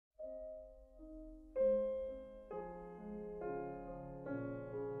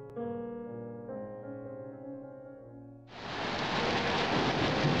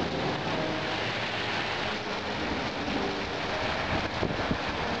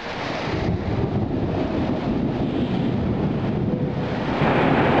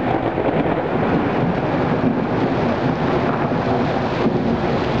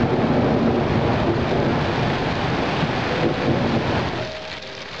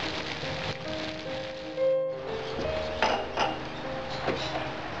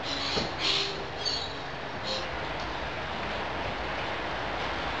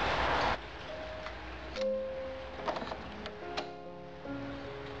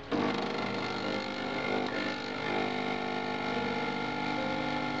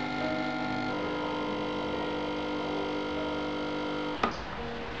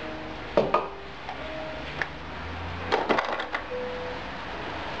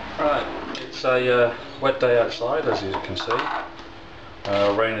Right, it's a wet day outside, as you can see.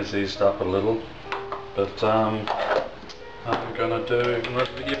 Rain has eased up a little, but I'm going to do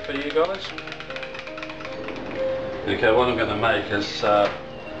another video for you guys. Okay, what I'm going to make is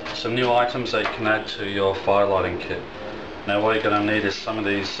some new items that you can add to your firelighting kit. Now what you're going to need is some of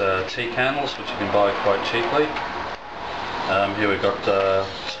these tea candles, which you can buy quite cheaply. Here we've got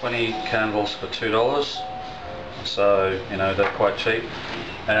 20 candles for $2, so you know they're quite cheap,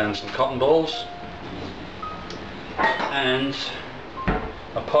 and some cotton balls, and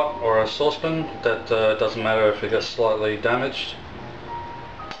a pot or a saucepan that doesn't matter if it gets slightly damaged,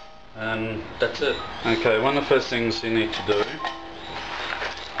 and that's it. Okay, one of the first things you need to do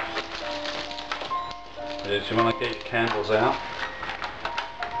is you want to get your candles out.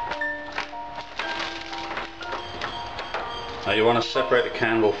 Now you want to separate the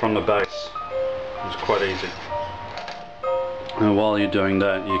candle from the base. It's quite easy. And while you're doing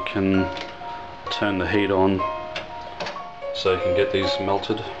that, you can turn the heat on so you can get these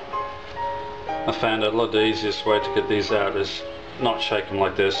melted. I found that a lot the easiest way to get these out is not shake them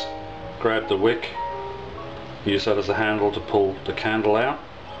like this. Grab the wick, use that as a handle to pull the candle out,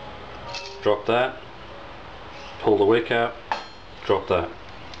 drop that, pull the wick out, drop that.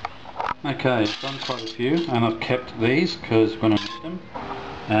 Okay, I've done quite a few, and I've kept these because we're going to need them.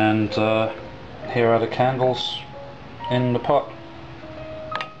 And here are the candles in the pot.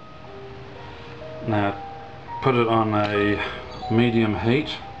 Now put it on a medium heat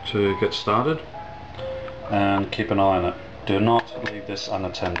to get started, and keep an eye on it. Do not leave this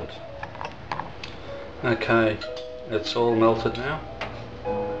unattended. Okay, it's all melted now,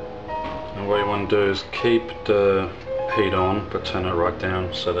 and what you want to do is keep the heat on but turn it right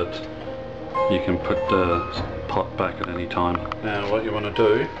down so that you can put the pot back at any time. Now what you want to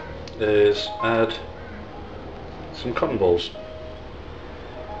do is add some cotton balls.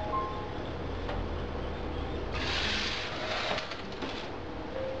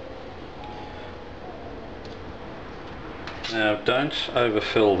 Now don't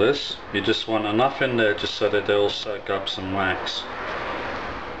overfill this, you just want enough in there just so that they'll soak up some wax.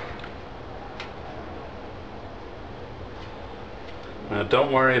 Now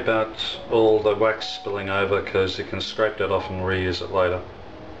don't worry about all the wax spilling over, because you can scrape that off and reuse it later.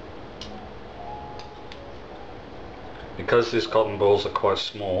 Because these cotton balls are quite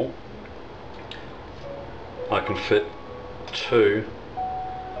small, I can fit 2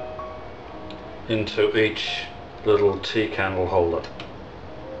 into each little tea candle holder.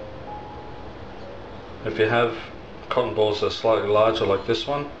 If you have cotton balls that are slightly larger like this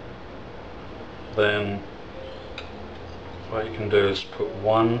one, then what you can do is put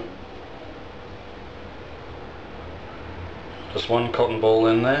just one cotton ball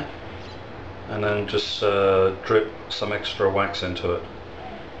in there, and then just drip some extra wax into it.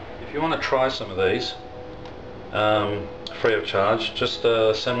 If you want to try some of these free of charge, just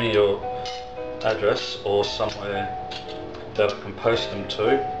send me your address or somewhere that I can post them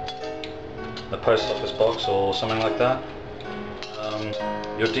to, the post office box or something like that.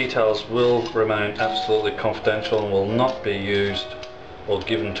 Your details will remain absolutely confidential and will not be used or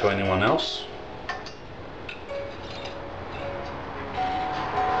given to anyone else.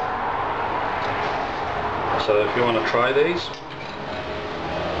 So if you want to try these,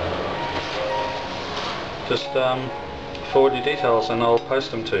 just forward your details and I'll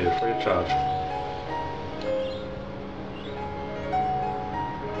post them to you free of charge.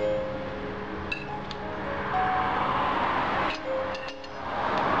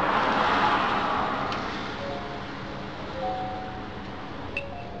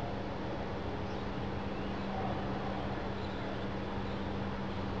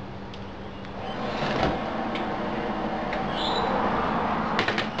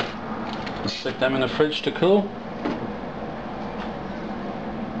 Stick them in the fridge to cool.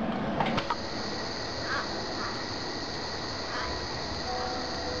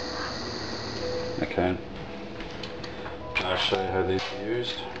 Okay, I'll show you how these are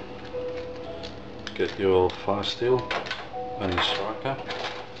used. Get your fire steel and your striker.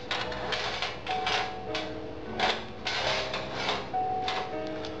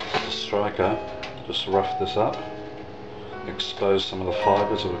 The striker, just rough this up, expose some of the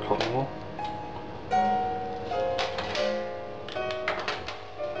fibres of the cotton wool.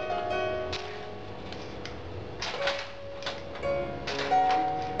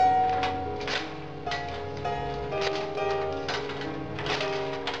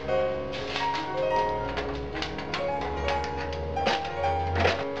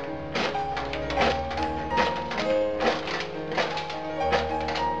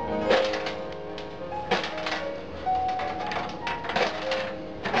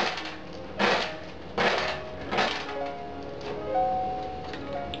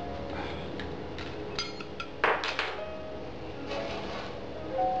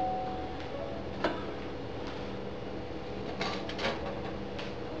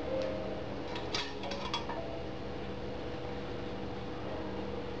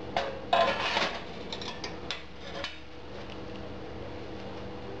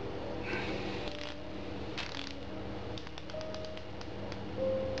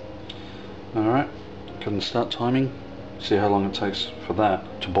 Alright, go and start timing. See how long it takes for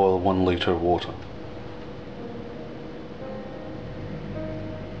that to boil 1 litre of water.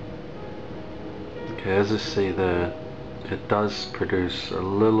 Okay, as you see there, it does produce a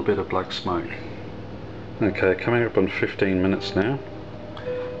little bit of black smoke. Okay, coming up on 15 minutes now,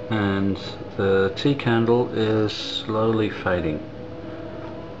 and the tea candle is slowly fading.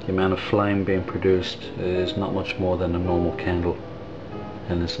 The amount of flame being produced is not much more than a normal candle,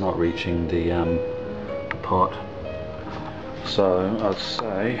 and it's not reaching the pot. So I'd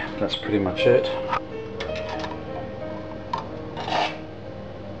say that's pretty much it.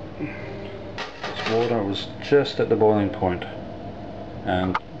 This water was just at the boiling point,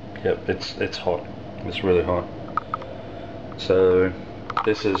 and yep, it's hot. It's really hot. So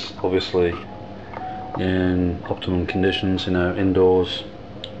this is obviously in optimum conditions, you know, indoors,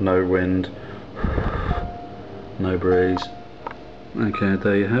 no wind, no breeze. Okay,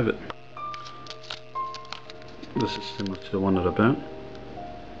 there you have it. This is similar to the one that I burnt.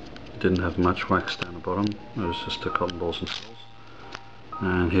 It didn't have much wax down the bottom, it was just the cotton balls and cells.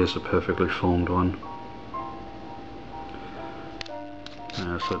 And here's a perfectly formed one.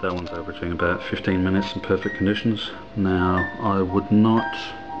 So that one's averaging about 15 minutes in perfect conditions. Now, I would not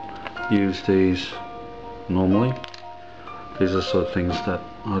use these normally. These are sort of things that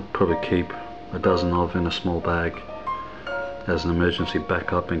I'd probably keep a dozen of in a small bag as an emergency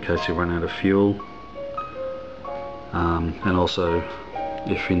backup in case you run out of fuel. And also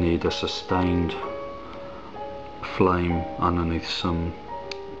if you need a sustained flame underneath some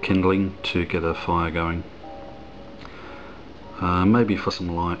kindling to get a fire going. Maybe for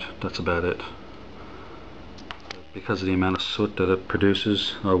some light, that's about it. Because of the amount of soot that it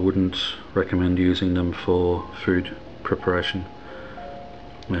produces, I wouldn't recommend using them for food preparation.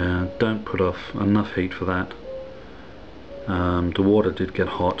 Don't put off enough heat for that. The water did get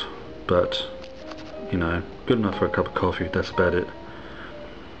hot, but you know, good enough for a cup of coffee, that's about it.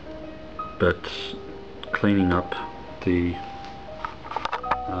 But cleaning up the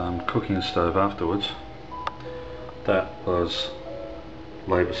cooking stove afterwards, that was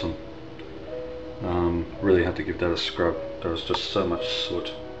laboursome. Really had to give that a scrub. There was just so much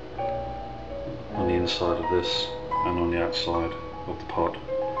soot on the inside of this and on the outside of the pot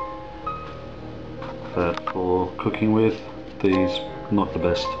that for cooking with, these not the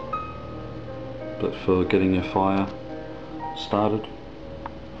best. But for getting your fire started,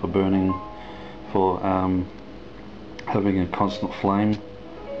 for burning, for having a constant flame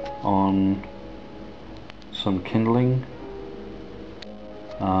on some kindling,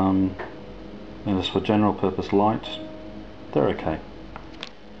 and as for general purpose light, they're okay.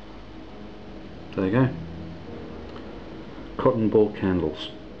 There you go. Cotton ball candles.